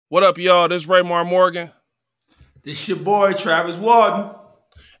What up, y'all? This is Raymar Morgan. This your boy, Travis Walton.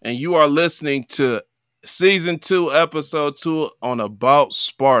 And you are listening to Season 2, Episode 2 on About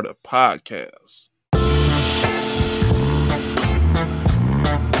Sparta podcast.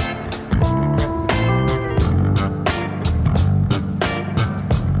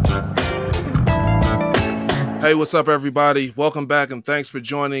 Hey, what's up, everybody? Welcome back, and thanks for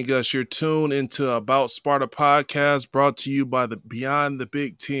joining us. You're tuned into About Sparta podcast, brought to you by the Beyond the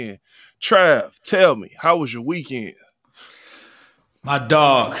Big Ten. Trav, tell me, how was your weekend? My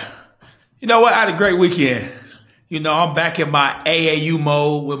dog. You know what? I had a great weekend. You know, I'm back in my AAU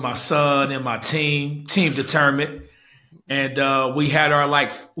mode with my son and my team determined. And we had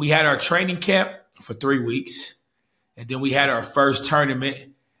our training camp for 3 weeks. And then we had our first tournament.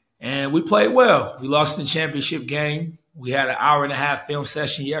 And we played well. We lost in the championship game. We had an hour-and-a-half film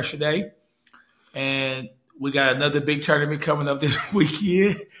session yesterday. And we got another big tournament coming up this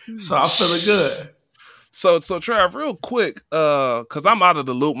weekend. So I'm feeling good. So Trav, real quick, because I'm out of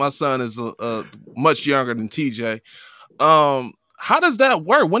the loop. My son is much younger than TJ. How does that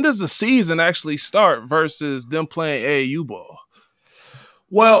work? When does the season actually start versus them playing AAU ball?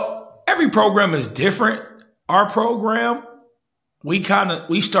 Well, every program is different. Our program, we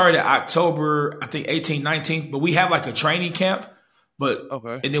started October, I think 18th, 19th, but we have like a training camp,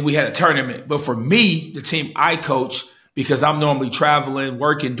 and then we had a tournament. But for me, the team I coach, because I'm normally traveling,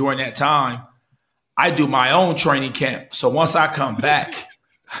 working during that time, I do my own training camp. So once I come back,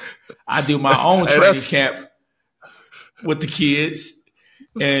 I do my own training camp with the kids,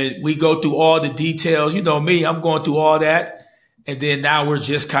 and we go through all the details. You know me, I'm going through all that. And then now we're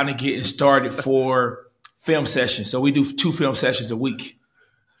just kind of getting started for film sessions. So we do 2 film sessions a week,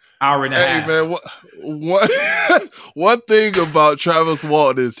 hour and a half. Hey, man, one thing about Travis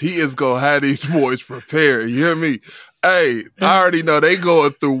Walton is he is going to have these boys prepared. You hear me? Hey, I already know they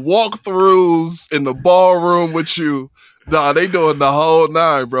going through walkthroughs in the ballroom with you. Nah, they doing the whole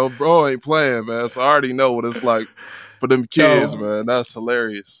 9, bro. Bro ain't playing, man. So I already know what it's like for them kids, man. That's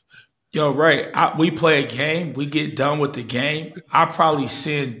hilarious. Yo, right. We play a game. We get done with the game. I probably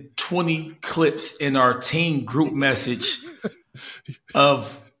send 20 clips in our team group message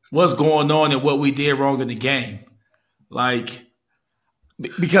of what's going on and what we did wrong in the game. Like,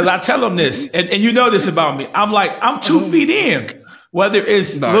 because I tell them this, and you know this about me. I'm like, I'm 2 feet in, whether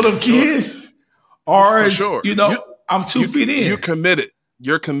it's little kids or it's, I'm 2 feet in. You're committed.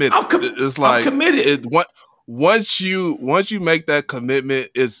 You're committed. It's like, I'm committed. Once you make that commitment,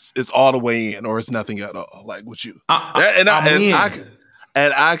 it's all the way in, or it's nothing at all. Like with you, I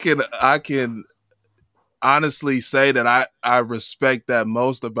can honestly say that I respect that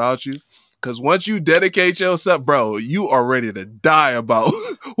most about you, because once you dedicate yourself, bro, you are ready to die about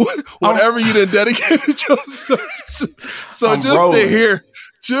whatever you done dedicated yourself. So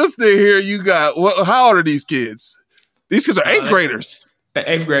just to hear you got how old are these kids? These kids are 8th graders.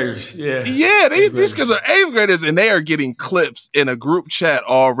 8th graders, yeah. Yeah, these kids are 8th graders, and they are getting clips in a group chat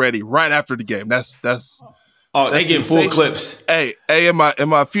already right after the game. That's they get full clips. Hey, in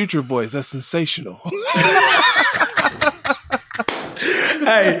my future voice, that's sensational.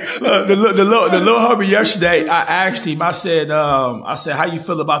 Hey, look, the little hubby yesterday, I asked him, I said, how you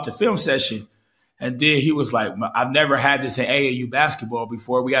feel about the film session? And then he was like, I've never had this in AAU basketball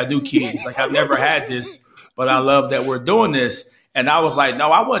before. We got to do kids. Like, I've never had this, but I love that we're doing this. And I was like,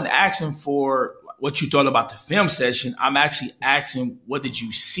 no, I wasn't asking for what you thought about the film session. I'm actually asking, what did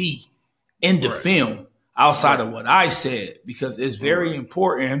you see in the film outside of what I said? Because it's very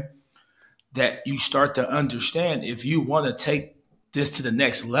important that you start to understand, if you want to take this to the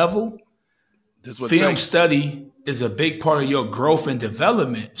next level, film study is a big part of your growth and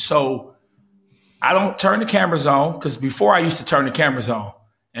development. So I don't turn the cameras on, because before I used to turn the cameras on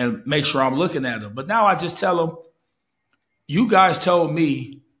and make sure I'm looking at them. But now I just tell them, you guys told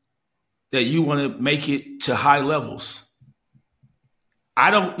me that you want to make it to high levels.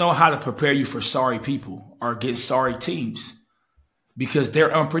 I don't know how to prepare you for sorry people or against sorry teams, because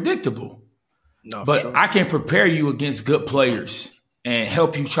they're unpredictable. No, but sure. I can prepare you against good players and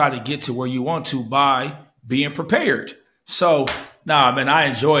help you try to get to where you want to by being prepared. So, man, I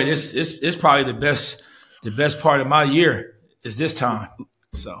enjoy it. It's probably the best part of my year is this time.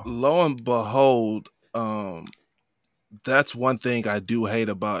 So, lo and behold, that's one thing I do hate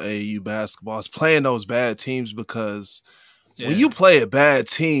about AAU basketball, is playing those bad teams, because when you play a bad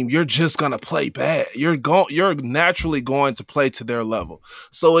team, you're just going to play bad. You're naturally going to play to their level.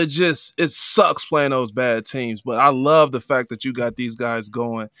 So it sucks playing those bad teams. But I love the fact that you got these guys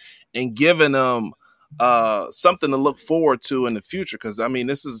going and giving them something to look forward to in the future. Because, I mean,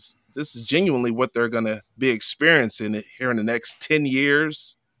 this is genuinely what they're going to be experiencing here in the next 10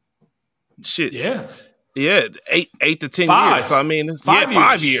 years, Shit. Yeah. Yeah, 8 to 10 5. years. So I mean,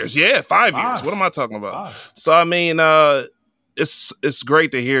 5 years. Yeah, 5 years. What am I talking about? So I mean, it's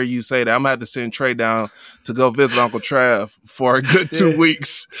great to hear you say that. I'm gonna have to send Trey down to go visit Uncle Trav for a good 2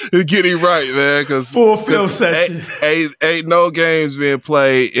 weeks to get him right, man. Because full film session. Ain't no games being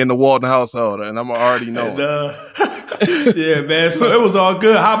played in the Walton household, and I'm already knowing. Yeah, man. So it was all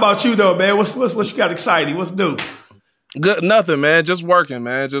good. How about you though, man? What you got exciting? What's new? Good, nothing, man. Just working,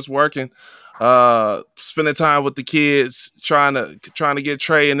 man. Just working. Spending time with the kids, trying to get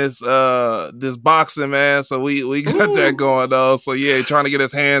Trey in this boxing, man. So we got that going though. So yeah, trying to get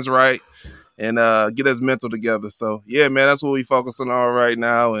his hands right and get his mental together. So yeah, man, that's what we focusing on right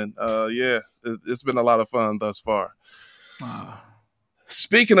now. And yeah, it's been a lot of fun thus far.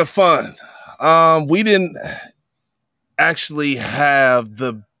 Speaking of fun, we didn't actually have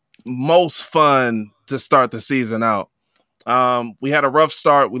the most fun to start the season out. We had a rough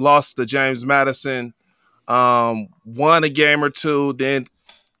start. We lost to James Madison, won a game or two, then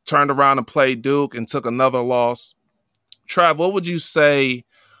turned around and played Duke and took another loss. Trav, what would you say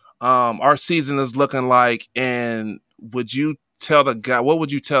our season is looking like? And what would you tell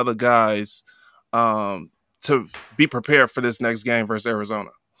the guys to be prepared for this next game versus Arizona?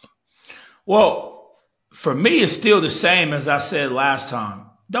 Well, for me, it's still the same as I said last time.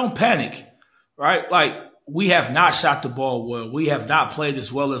 Don't panic, right? Like, we have not shot the ball well. We have not played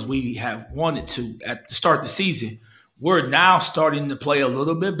as well as we have wanted to at the start of the season. We're now starting to play a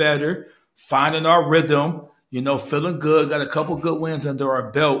little bit better, finding our rhythm, feeling good, got a couple good wins under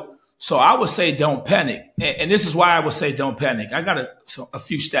our belt. So I would say don't panic. And this is why I would say don't panic. I got a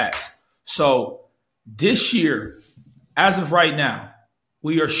few stats. So this year, as of right now,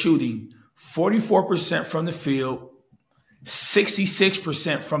 we are shooting 44% from the field,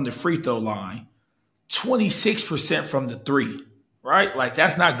 66% from the free throw line, 26% from the three, right? Like,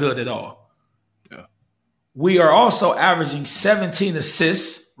 that's not good at all. Yeah. We are also averaging 17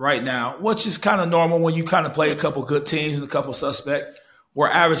 assists right now, which is kind of normal when you kind of play a couple good teams and a couple suspect. We're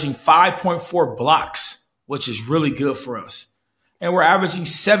averaging 5.4 blocks, which is really good for us. And we're averaging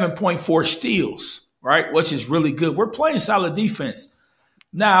 7.4 steals, right? Which is really good. We're playing solid defense.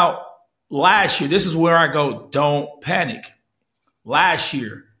 Now, last year, this is where I go, don't panic. Last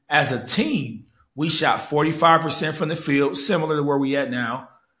year, as a team, we shot 45% from the field, similar to where we at now.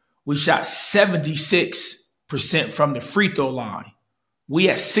 We shot 76% from the free throw line. We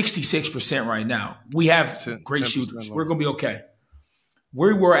at 66% right now. We have great shooters. We're going to be okay.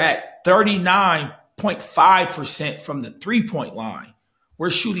 We were at 39.5% from the three-point line. We're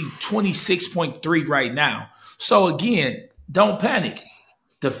shooting 26.3 right now. So, again, don't panic.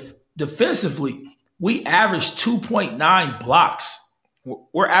 Defensively, we average 2.9 blocks.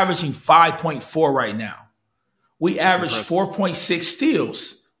 We're averaging 5.4 right now. We average 4.6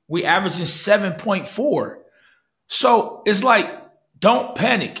 steals. We averaging 7.4. So it's like, don't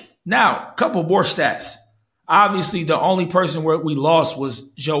panic. Now, a couple more stats. Obviously, the only person where we lost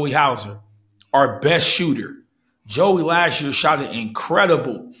was Joey Hauser, our best shooter. Joey last year shot an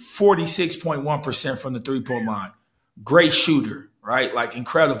incredible 46.1% from the three-point line. Great shooter, right? Like,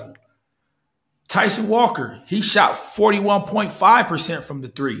 incredible. Tyson Walker, he shot 41.5% from the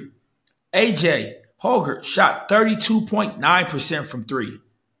three. AJ Holger shot 32.9% from three.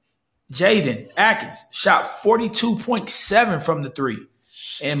 Jaden Atkins shot 42.7% from the three.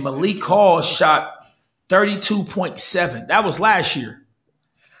 And Malik Hall shot 32.7%. That was last year.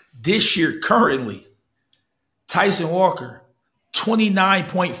 This year, currently, Tyson Walker,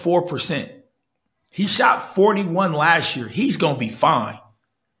 29.4%. He shot 41 last year. He's going to be fine.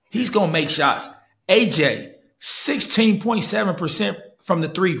 He's going to make shots. AJ, 16.7% from the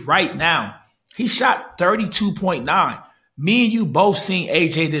three right now. He shot 32.9%. Me and you both seen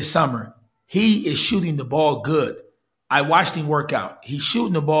AJ this summer. He is shooting the ball good. I watched him work out. He's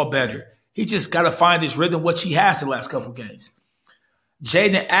shooting the ball better. He just got to find his rhythm, which he has the last couple games.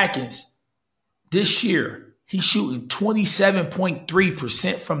 Jaden Atkins, this year, he's shooting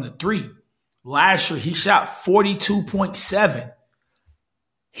 27.3% from the three. Last year, he shot 42.7%.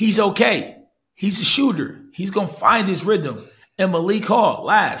 He's okay. He's a shooter. He's going to find his rhythm. And Malik Hall,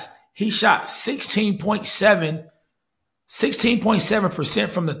 he shot 16.7%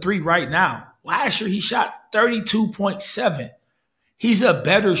 from the three right now. Last year, he shot 32.7%. He's a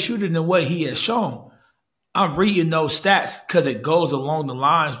better shooter than what he has shown. I'm reading those stats because it goes along the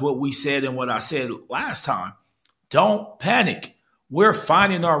lines what we said and what I said last time. Don't panic. We're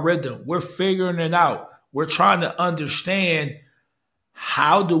finding our rhythm. We're figuring it out. We're trying to understand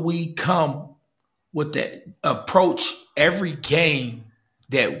how do we come with that approach every game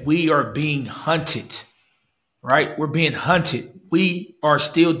that we are being hunted, right? We're being hunted. we are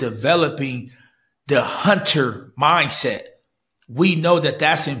still developing the hunter mindset. We know that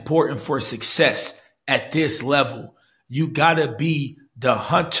that's important for success at this level. You got to be the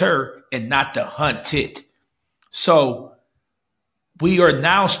hunter and not the hunted. So we are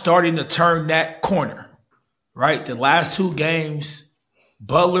now starting to turn that corner, right? The last 2 games,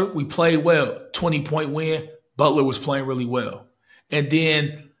 Butler, we played well, 20-point win. Butler was playing really well. And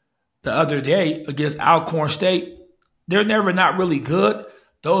then the other day against Alcorn State, they're never not really good.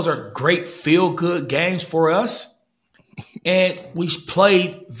 Those are great feel-good games for us. And we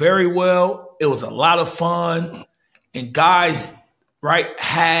played very well. It was a lot of fun. And guys, right,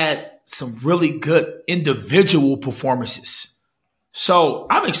 had some really good individual performances. So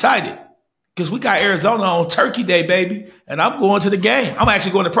I'm excited because we got Arizona on Turkey Day, baby. And I'm going to the game. I'm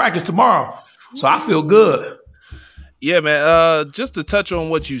actually going to practice tomorrow. So I feel good. Yeah, man. Just to touch on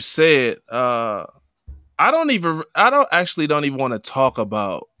what you said, I don't even want to talk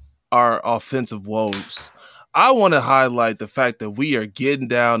about our offensive woes. I want to highlight the fact that we are getting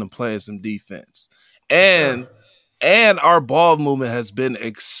down and playing some defense. And our ball movement has been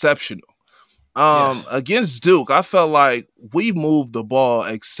exceptional. Against Duke, I felt like we moved the ball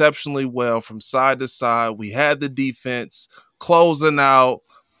exceptionally well from side to side. We had the defense closing out.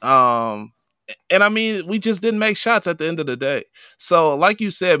 And I mean, we just didn't make shots at the end of the day. So like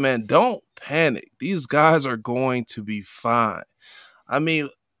you said, man, don't panic. These guys are going to be fine. I mean,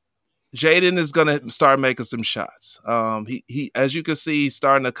 Jaden is going to start making some shots. He, as you can see, he's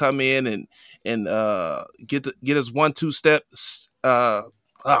starting to come in and get his 1-2 step. Start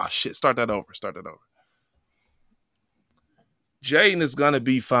that over. Jaden is going to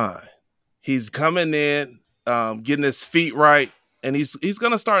be fine. He's coming in, getting his feet right, and he's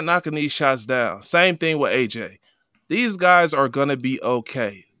going to start knocking these shots down. Same thing with AJ. These guys are going to be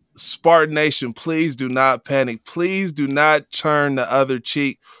okay. Spartan Nation, please do not panic. Please do not turn the other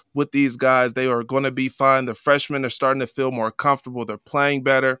cheek with these guys. They are going to be fine. The freshmen are starting to feel more comfortable. They're playing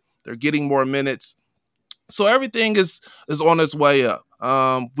better. They're getting more minutes. So everything is on its way up.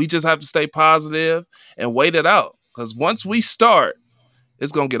 We just have to stay positive and wait it out. Because once we start,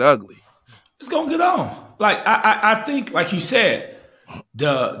 it's going to get ugly. It's going to get on. Like, I think, like you said,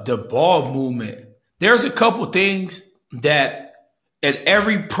 the ball movement, there's a couple things that at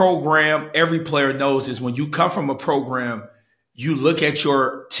every program, every player knows is when you come from a program, you look at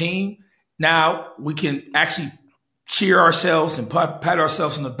your team. Now we can actually cheer ourselves and pat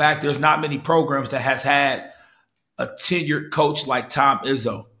ourselves on the back. There's not many programs that has had a tenured coach like Tom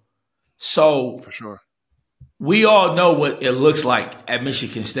Izzo. So for sure, we all know what it looks like at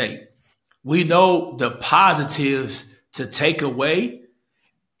Michigan State. We know the positives to take away,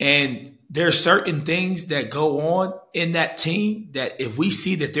 and there's certain things that go on in that team that if we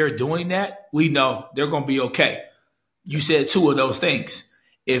see that they're doing that, we know they're going to be okay. You said 2 of those things.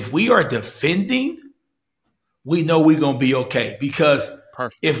 If we are defending, we know we're going to be okay because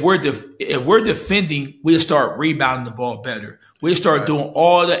if we're defending, we'll start rebounding the ball better. We'll start doing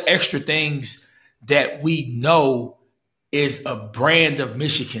all the extra things that we know is a brand of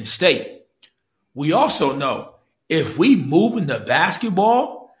Michigan State. We also know if we move in the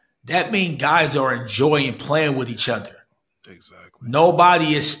basketball, that means guys are enjoying playing with each other. Exactly.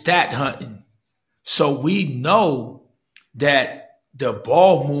 Nobody is stat hunting. So we know that the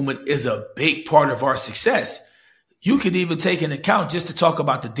ball movement is a big part of our success. You could even take into account, just to talk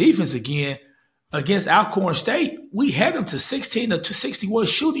about the defense again, against Alcorn State, we had them to 16 to 61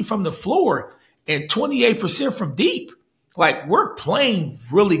 shooting from the floor and 28% from deep. Like, we're playing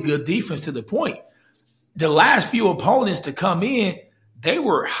really good defense to the point. The last few opponents to come in, they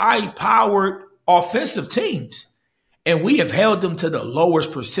were high-powered offensive teams. And we have held them to the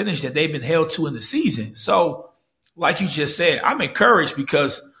lowest percentage that they've been held to in the season. So, like you just said, I'm encouraged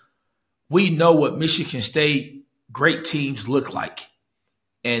because we know what Michigan State great teams look like.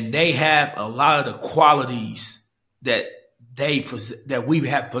 And they have a lot of the qualities that we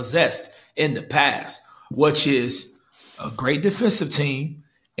have possessed in the past, which is a great defensive team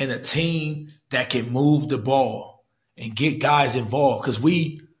and a team that can move the ball and get guys involved, because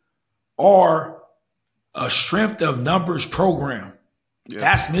we are a strength of numbers program. Yeah.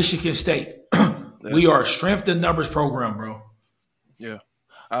 That's Michigan State. Yeah. We are a strength of numbers program, bro. Yeah.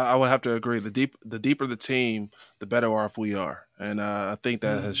 I would have to agree. The deeper the team, the better off we are. And I think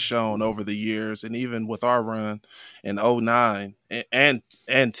that has shown over the years, and even with our run in 09 and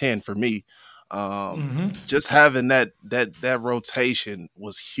 10 for me, just having that rotation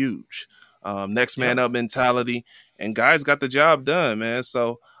was huge. Next man up mentality, and guys got the job done, man.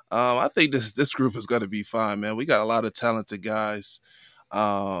 So I think this group is going to be fine, man. We got a lot of talented guys.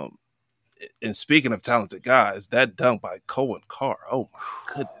 And speaking of talented guys, that dunk by Cohen Carr, oh my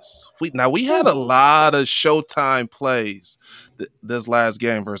goodness. We had a lot of Showtime plays this last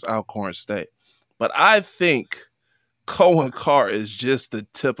game versus Alcorn State. But I think Cohen Carr is just the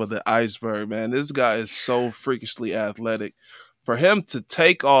tip of the iceberg, man. This guy is so freakishly athletic. For him to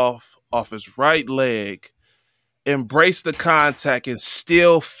take off his right leg, embrace the contact, and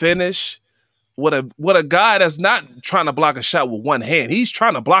still finish with a guy that's not trying to block a shot with one hand. He's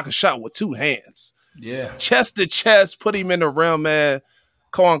trying to block a shot with two hands. Yeah. Chest to chest, put him in the rim, man.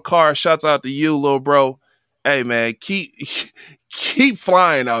 Cohen Carr, shouts out to you, little bro. Hey, man, keep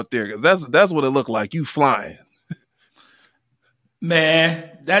flying out there, because that's what it looked like. You flying. Man,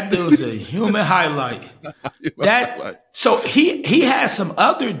 that dude's a human highlight. So he had some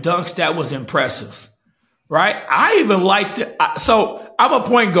other dunks that was impressive, right? I even liked it. So I'm a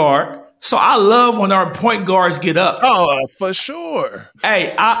point guard. So I love when our point guards get up. Oh, for sure.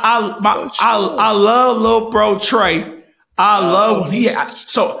 Hey, I love little bro Trey. I love when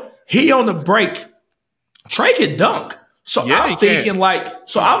he on the break. Trey can dunk. So yeah, I'm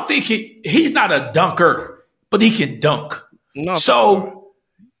thinking he's not a dunker, but he can dunk. No, so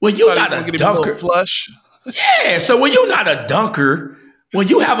when you're not a dunker, flush. Yeah. So when you're not a dunker, when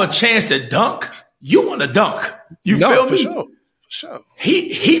you have a chance to dunk, you want to dunk. You feel me? Sure.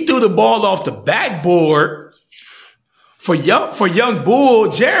 He threw the ball off the backboard for young Bull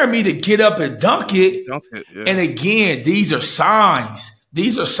Jeremy to get up and dunk it. Yeah. And again, these are signs.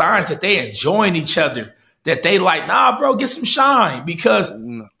 These are signs that they enjoying each other. That they like, nah, bro, get some shine. Because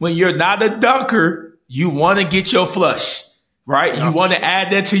when you're not a dunker, you want to get your flush, right? You want to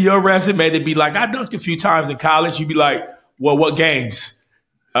add that to your resume to be like, I dunked a few times in college. You'd be like, well, what games?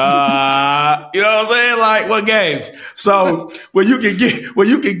 You know what I'm saying? Like, what games? So when you can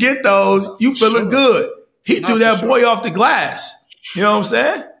get those, you feeling good. He threw that boy off the glass. You know what I'm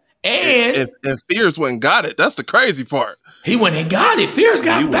saying? And if Fears went and got it, that's the crazy part. He went and got it. Fears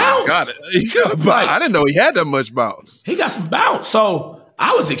got bounce. Got it. I didn't know he had that much bounce. He got some bounce. So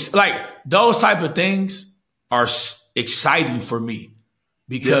I was like, those type of things are exciting for me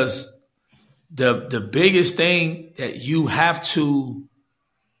because the biggest thing that you have to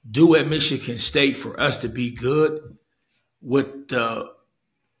do at Michigan State for us to be good with the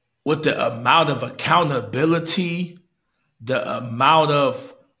amount of accountability, the amount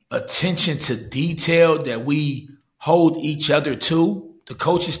of attention to detail that we hold each other to, the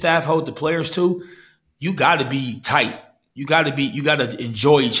coaching staff hold the players to, you got to be tight. You got to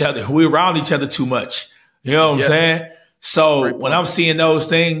enjoy each other. We're around each other too much. You know what I'm saying? So when I'm seeing those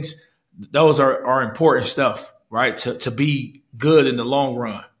things, those are important stuff, right? To be good in the long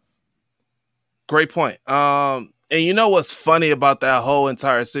run. Great point. And you know what's funny about that whole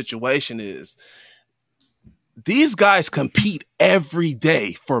entire situation is these guys compete every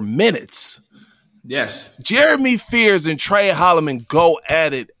day for minutes. Yes. Jeremy Fears and Trey Holloman go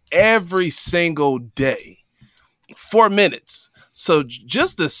at it every single day for minutes. So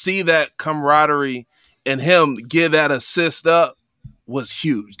just to see that camaraderie and him give that assist up was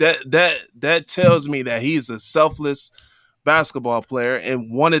huge. That tells me that he's a selfless basketball player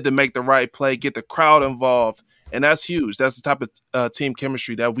and wanted to make the right play, get the crowd involved, and that's huge. That's the type of team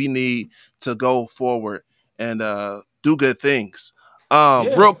chemistry that we need to go forward and do good things.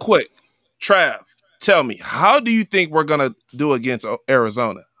 Real quick, Trav, tell me, how do you think we're going to do against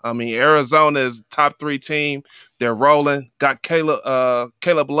Arizona? I mean, Arizona is top 3 team. They're rolling. Got Caleb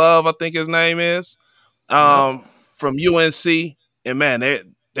Love, I think his name is, from UNC. And, man,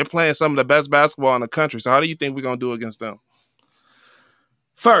 they're playing some of the best basketball in the country. So how do you think we're going to do against them?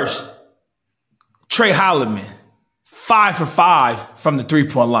 First, Trey Holloman, 5 for 5 from the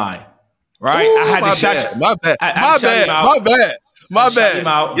 3-point line. Right? Ooh, I had to shout my bad. My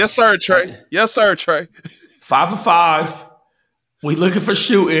bad. Yes, sir, Trey. Yes, sir, Trey. 5 for 5. We looking for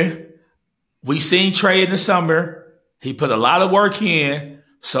shooting. We seen Trey in the summer. He put a lot of work in.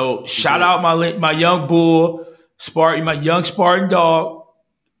 So shout out my young bull, Spartan, my young Spartan dog.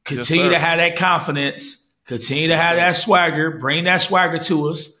 Continue to have that confidence. Continue to have that swagger. Bring that swagger to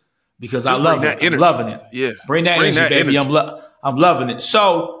us because I love it. I'm loving it. Yeah. Bring that energy, baby. I'm loving it.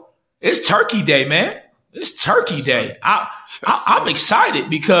 So it's Turkey Day, man. It's Turkey Day. I'm excited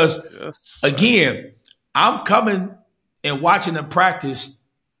because, again, I'm coming and watching them practice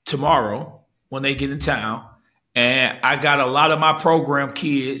tomorrow when they get in town. And I got a lot of my program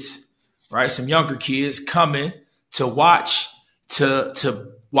kids, right, some younger kids coming to watch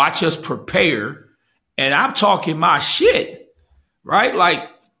us prepare. And I'm talking my shit, right? Like,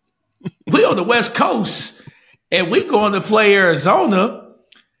 we on the West Coast and we going to play Arizona.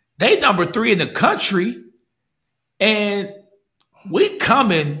 They number 3 in the country. And we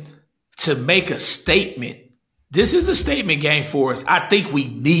coming to make a statement. This is a statement game for us. I think we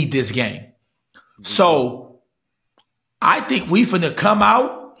need this game. So I think we finna come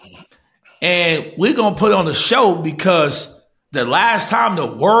out and we're going to put on a show, because the last time the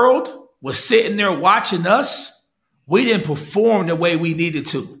world was sitting there watching us, we didn't perform the way we needed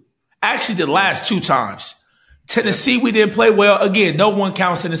to. Actually, the last 2 times. Tennessee, we didn't play well. Again, no one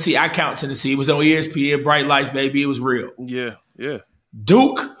counts Tennessee. I count Tennessee. It was on ESPN, bright lights, baby. It was real. Yeah.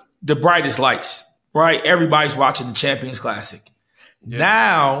 Duke, the brightest lights, right? Everybody's watching the Champions Classic. Yeah.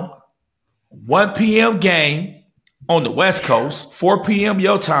 Now, 1 p.m. game on the West Coast, 4 p.m.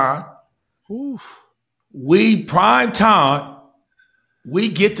 your time. Oof. We prime time, we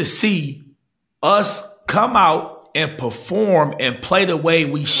get to see us come out and perform and play the way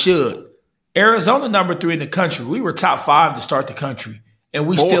we should. Arizona, number 3 in the country. We were top 5 to start the country, and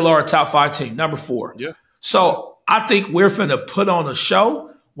we still are a top 5 team, number 4. Yeah. So I think we're finna put on a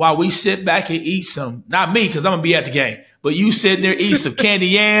show while we sit back and eat some, not me, because I'm going to be at the game, but you sitting there, eat some candy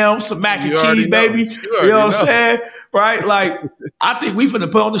yams, some mac and cheese, baby. You know what I'm saying? Right? Like, I think we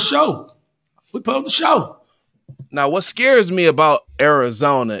finna put on the show. We put on the show. Now, what scares me about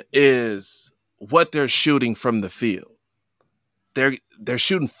Arizona is what they're shooting from the field. They're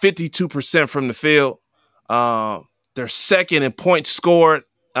shooting 52% from the field. They're second in points scored,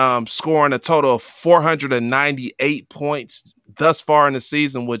 scoring a total of 498 points thus far in the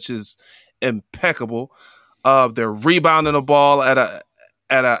season, which is impeccable. They're rebounding the ball at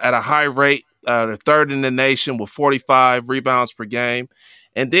a high rate. They're third in the nation with 45 rebounds per game,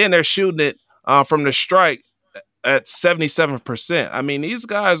 and then they're shooting it from the strike at 77%. I mean, these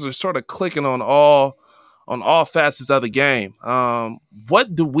guys are sort of clicking on all facets of the game.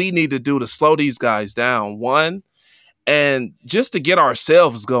 What do we need to do to slow these guys down? One, and just to get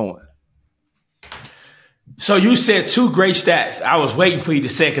ourselves going. So you said 2 great stats. I was waiting for you to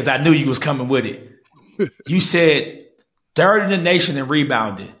say it because I knew you was coming with it. You said third in the nation in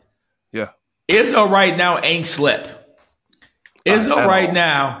rebounding. Yeah. Izzo right now ain't slept. Izzo right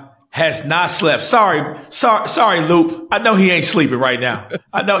now has not slept. Sorry, Loop. I know he ain't sleeping right now.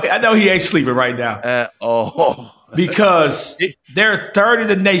 I know he ain't sleeping right now. At all. Because they're third in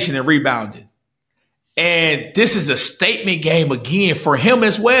the nation in rebounding. And this is a statement game again for him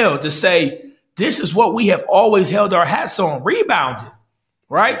as well, to say, this is what we have always held our hats on, rebounding,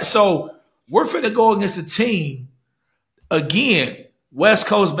 right? So we're finna go against a team, again, West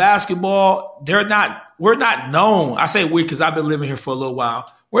Coast basketball, we're not known. I say we because I've been living here for a little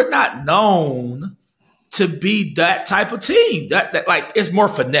while. We're not known to be that type of team. That like, it's more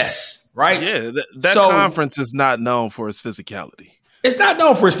finesse, right? Yeah, that conference is not known for its physicality. It's not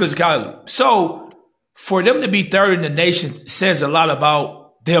known for its physicality. So for them to be third in the nation says a lot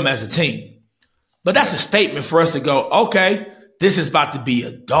about them as a team. But that's a statement for us to go, okay, this is about to be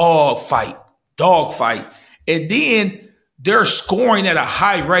a dog fight. And then they're scoring at a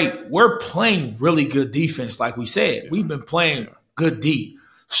high rate. We're playing really good defense, like we said. We've been playing good D.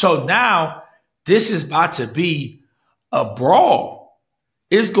 So now this is about to be a brawl.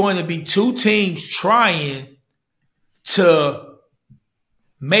 It's going to be 2 teams trying to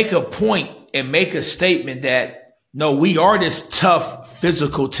make a point and make a statement that, no, we are this tough,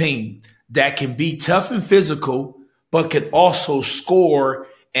 physical team that can be tough and physical, but can also score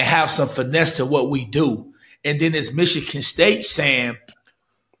and have some finesse to what we do. And then it's Michigan State saying,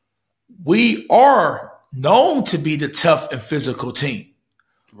 we are known to be the tough and physical team.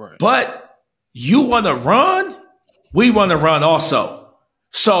 Right. But you want to run? We want to run also.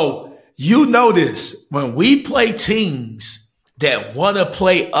 So you know this. When we play teams that want to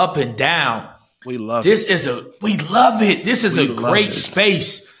play up and down, we love it. We love it. This is a great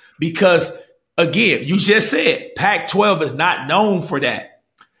space because, again, you just said Pac-12 is not known for that.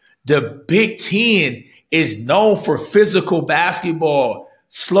 The Big Ten is known for physical basketball,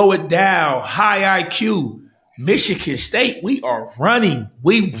 slow it down, high IQ. Michigan State, we are running.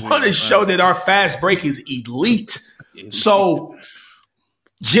 We want to show that our fast break is elite. So,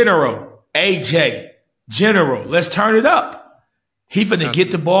 General, let's turn it up. He finna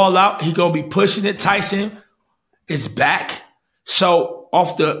get the ball out. He gonna be pushing it. Tyson is back. So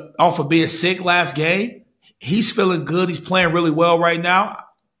off of being sick last game, he's feeling good. He's playing really well right now.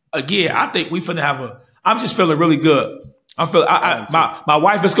 Again, I think we finna I'm just feeling really good. My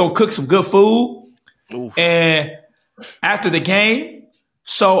wife is gonna cook some good food. Oof. And after the game,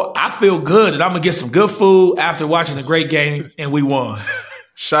 so I feel good that I'm gonna get some good food after watching a great game, and we won.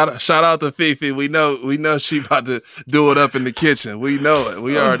 Shout out to Fifi. We know she about to do it up in the kitchen. We know it.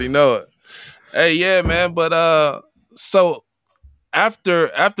 We already know it. Hey, yeah, man. But so after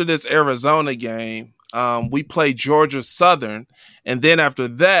this Arizona game, We play Georgia Southern, and then after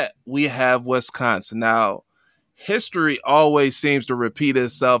that, we have Wisconsin. Now, history always seems to repeat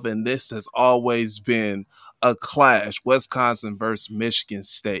itself, and this has always been a clash, Wisconsin versus Michigan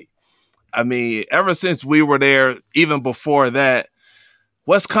State. I mean, ever since we were there, even before that,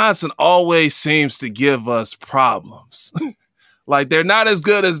 Wisconsin always seems to give us problems. Like, they're not as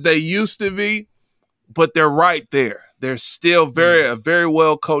good as they used to be, but they're right there. They're still a very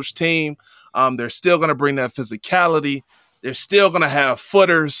well coached team. They're still going to bring that physicality. They're still going to have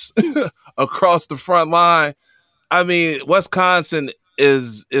footers across the front line. I mean, Wisconsin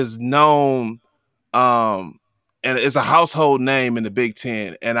is known and it's a household name in the Big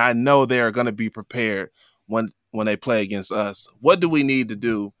Ten, and I know they are going to be prepared when they play against us. What do we need to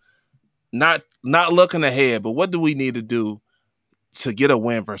do? Not looking ahead, but what do we need to do to get a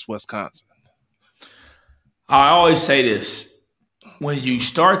win versus Wisconsin? I always say this. When you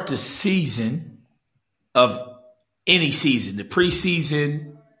start the season of any season, the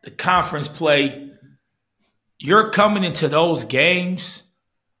preseason, the conference play, you're coming into those games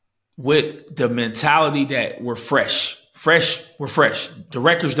with the mentality that we're fresh. We're fresh. The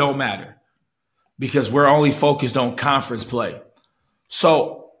records don't matter because we're only focused on conference play.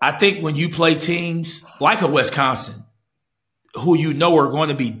 So I think when you play teams like a Wisconsin, who you know are going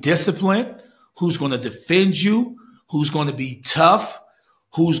to be disciplined, who's going to defend you, who's going to be tough,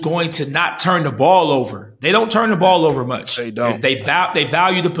 who's going to not turn the ball over. They don't turn the ball over much. They don't. They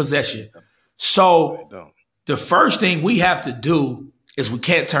value the possession. So the first thing we have to do is we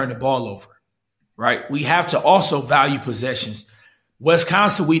can't turn the ball over, right? We have to also value possessions.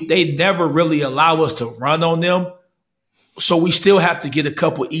 Wisconsin, they never really allow us to run on them. So we still have to get a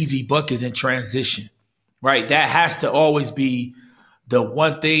couple easy buckets in transition, right? That has to always be the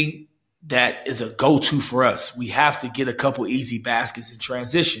one thing that is a go-to for us. We have to get a couple easy baskets in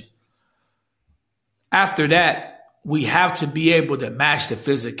transition. After that, we have to be able to match the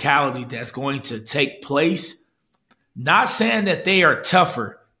physicality that's going to take place. Not saying that they are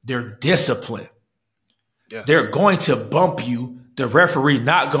tougher, they're disciplined. Yes. They're going to bump you. The referee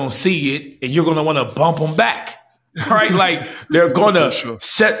not going to see it, and you're going to want to bump them back. Right? Like they're going to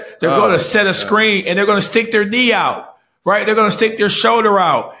set a screen, and they're going to stick their knee out. Right? They're going to stick their shoulder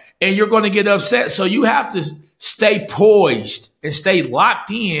out, and you're going to get upset. So you have to stay poised and stay locked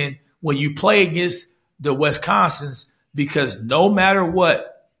in when you play against the Wisconsins, because no matter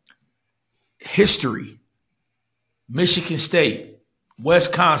what, history, Michigan State,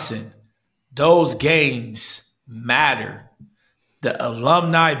 Wisconsin, those games matter. The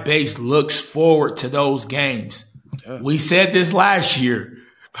alumni base looks forward to those games. Yeah. We said this last year.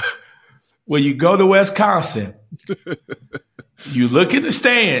 When you go to Wisconsin, you look in the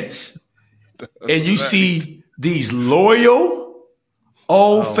stands and you see these loyal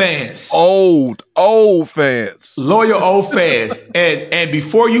old fans. Old fans. Loyal old fans. And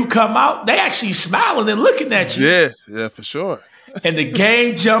before you come out, they actually smiling and looking at you. Yeah, for sure. And the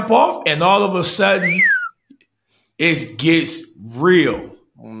game jump off, and all of a sudden it gets real.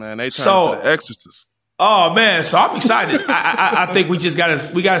 Oh man, they turn into the Exorcist. Oh man, so I'm excited. I think we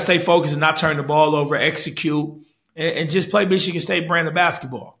gotta stay focused and not turn the ball over, execute, and just play Michigan State brand of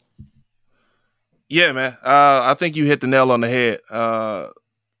basketball. Yeah, man. I think you hit the nail on the head.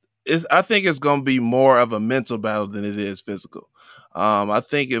 I think it's going to be more of a mental battle than it is physical. I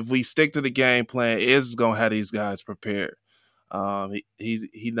think if we stick to the game plan, it's going to have these guys prepared.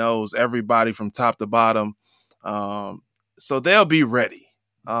 He knows everybody from top to bottom, so they'll be ready.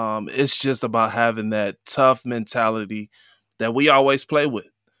 It's just about having that tough mentality that we always play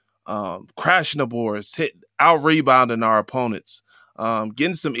with, crashing the boards, out rebounding our opponents.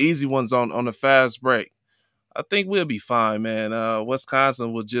 Getting some easy ones on the fast break. I think we'll be fine, man.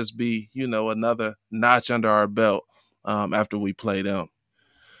 Wisconsin will just be, another notch under our belt after we play them.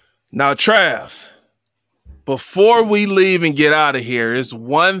 Now, Trav, before we leave and get out of here, there's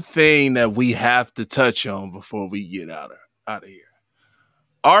one thing that we have to touch on before we get out of here.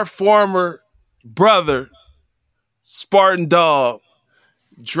 Our former brother, Spartan dog,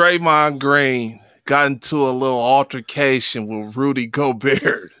 Draymond Green, got into a little altercation with Rudy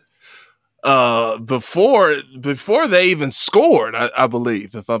Gobert before they even scored, I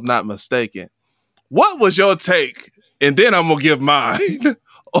believe, if I'm not mistaken. What was your take? And then I'm gonna give mine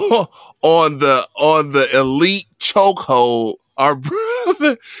on the elite chokehold our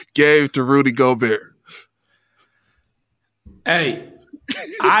brother gave to Rudy Gobert. Hey,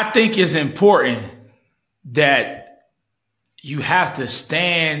 I think it's important that you have to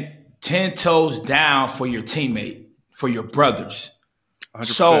stand 10 toes down for your teammate, for your brothers. 100%.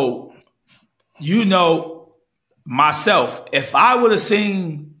 So, myself, if I would have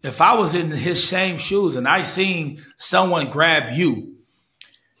seen if I was in his same shoes and I seen someone grab you,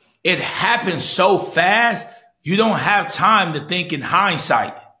 it happens so fast, you don't have time to think in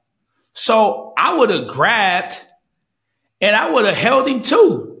hindsight. So I would have grabbed and I would have held him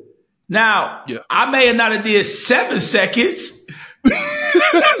too. Now, I may have not have did 7 seconds, but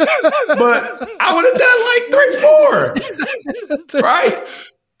I would have done like 3, 4. Right?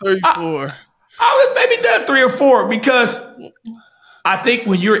 3, 4. I would have maybe done 3 or 4 because I think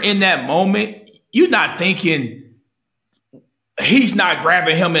when you're in that moment, you're not thinking he's not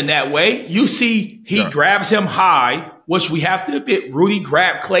grabbing him in that way. You see he grabs him high, which we have to admit, Rudy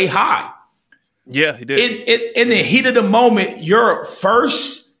grabbed Clay high. Yeah, he did. In the heat of the moment, your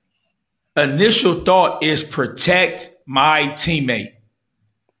first initial thought is protect my teammate.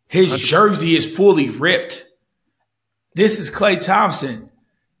 His 100%. Jersey is fully ripped. This is Klay Thompson.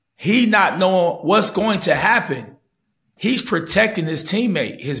 He not knowing what's going to happen. He's protecting his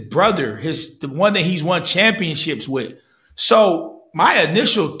teammate, his brother, the one that he's won championships with. So my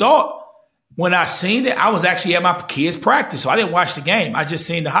initial thought when I seen it, I was actually at my kids' practice. So I didn't watch the game. I just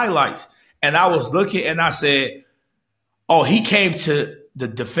seen the highlights. And I was looking and I said, oh, he came to the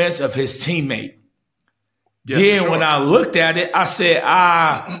defense of his teammate. Yeah, then when I looked at it, I said,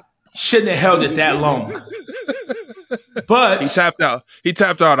 I shouldn't have held it that long. But he tapped out. He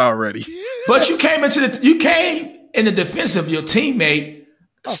tapped out already. But you came in the defense of your teammate,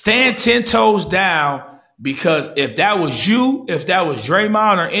 stand 10 toes down, because if that was you, if that was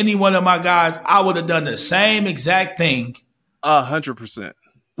Draymond or any one of my guys, I would have done the same exact thing. 100%.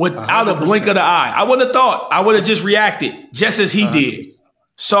 Without a blink of the eye. I would have thought. I would have just reacted just as he 100%. Did.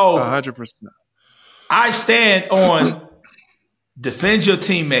 So 100%. I stand on defend your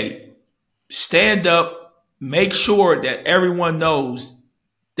teammate. Stand up. Make sure that everyone knows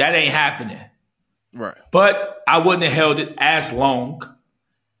that ain't happening. Right. But I wouldn't have held it as long.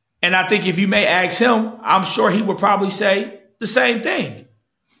 And I think if you may ask him, I'm sure he would probably say the same thing.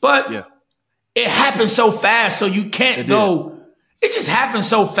 But it happens so fast, so you can't go. It just happens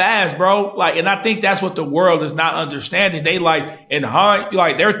so fast, bro. And I think that's what the world is not understanding. They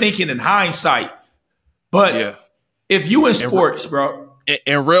they're thinking in hindsight. But if you in sports, bro,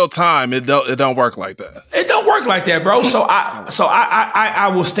 in real time, it don't work like that. It don't work like that, bro. So I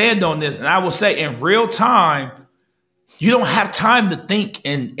will stand on this, and I will say, in real time, you don't have time to think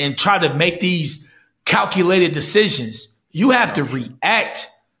and try to make these calculated decisions. You have to react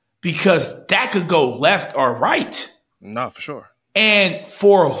because that could go left or right. No, for sure. And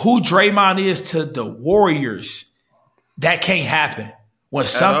for who Draymond is to the Warriors, that can't happen. When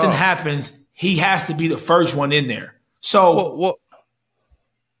something happens, he has to be the first one in there. So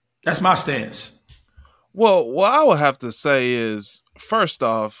that's my stance. Well, what I would have to say is, first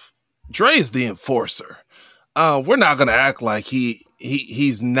off, Dre is the enforcer. We're not gonna act like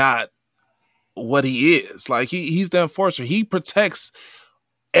he's not what he is. Like he's the enforcer. He protects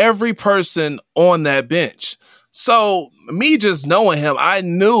every person on that bench. So me just knowing him, I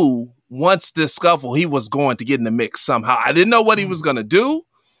knew once this scuffle, he was going to get in the mix somehow. I didn't know what he was gonna do.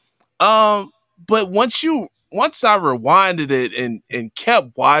 But once I rewinded it and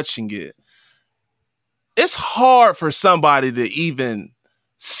kept watching it, it's hard for somebody to even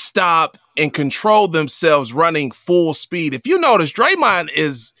stop and control themselves running full speed. If you notice, Draymond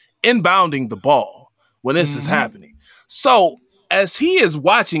is inbounding the ball when this is happening. So as he is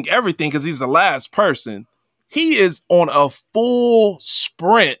watching everything, because he's the last person, he is on a full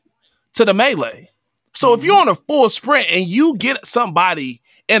sprint to the melee. So if you're on a full sprint and you get somebody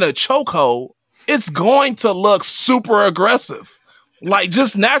in a chokehold, it's going to look super aggressive.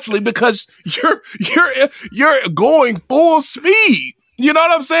 Just naturally, because you're going full speed. You know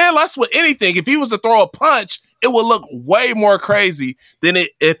what I'm saying? That's with anything. If he was to throw a punch, it would look way more crazy than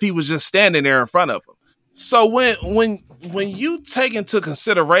if he was just standing there in front of him. So when you take into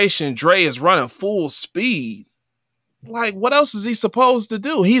consideration Dre is running full speed, what else is he supposed to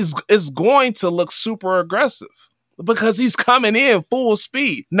do? It's going to look super aggressive because he's coming in full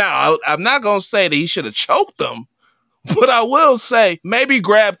speed. Now, I'm not going to say that he should have choked them, but I will say maybe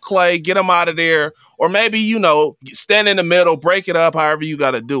grab Clay, get him out of there, or maybe, stand in the middle, break it up, however you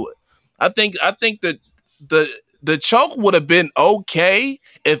got to do it. I think that the choke would have been okay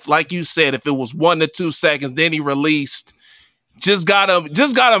if, like you said, if it was 1 to 2 seconds, then he released, just got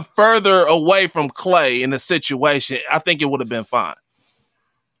him further away from Clay in the situation. I think it would have been fine.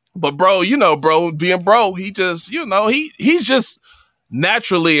 But bro, being bro, he just, he's just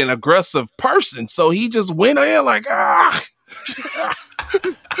naturally an aggressive person. So he just went in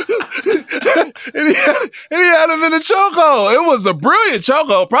and he had him in a chokehold. It was a brilliant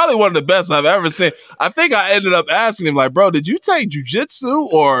chokehold, probably one of the best I've ever seen. I think I ended up asking him, like, bro, did you take jiu-jitsu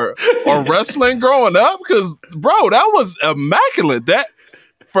or wrestling growing up? Because, bro, that was immaculate.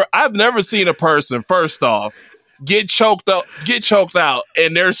 I've never seen a person, first off, get choked out,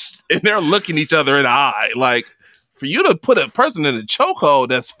 and they're looking each other in the eye. Like, for you to put a person in a chokehold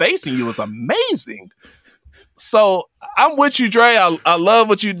that's facing you is amazing. So I'm with you, Dre. I love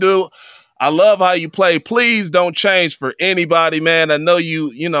what you do. I love how you play. Please don't change for anybody, man. I know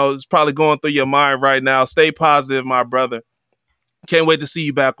you know, it's probably going through your mind right now. Stay positive, my brother. Can't wait to see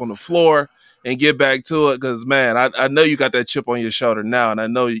you back on the floor and get back to it because, man, I know you got that chip on your shoulder now, and I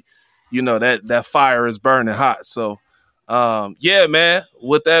know you know that fire is burning hot. So, yeah, man,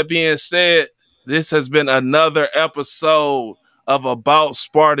 with that being said, this has been another episode of About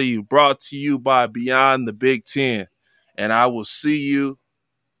Sparta, brought to you by Beyond the Big Ten. And I will see you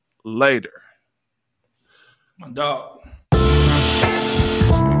later. My dog.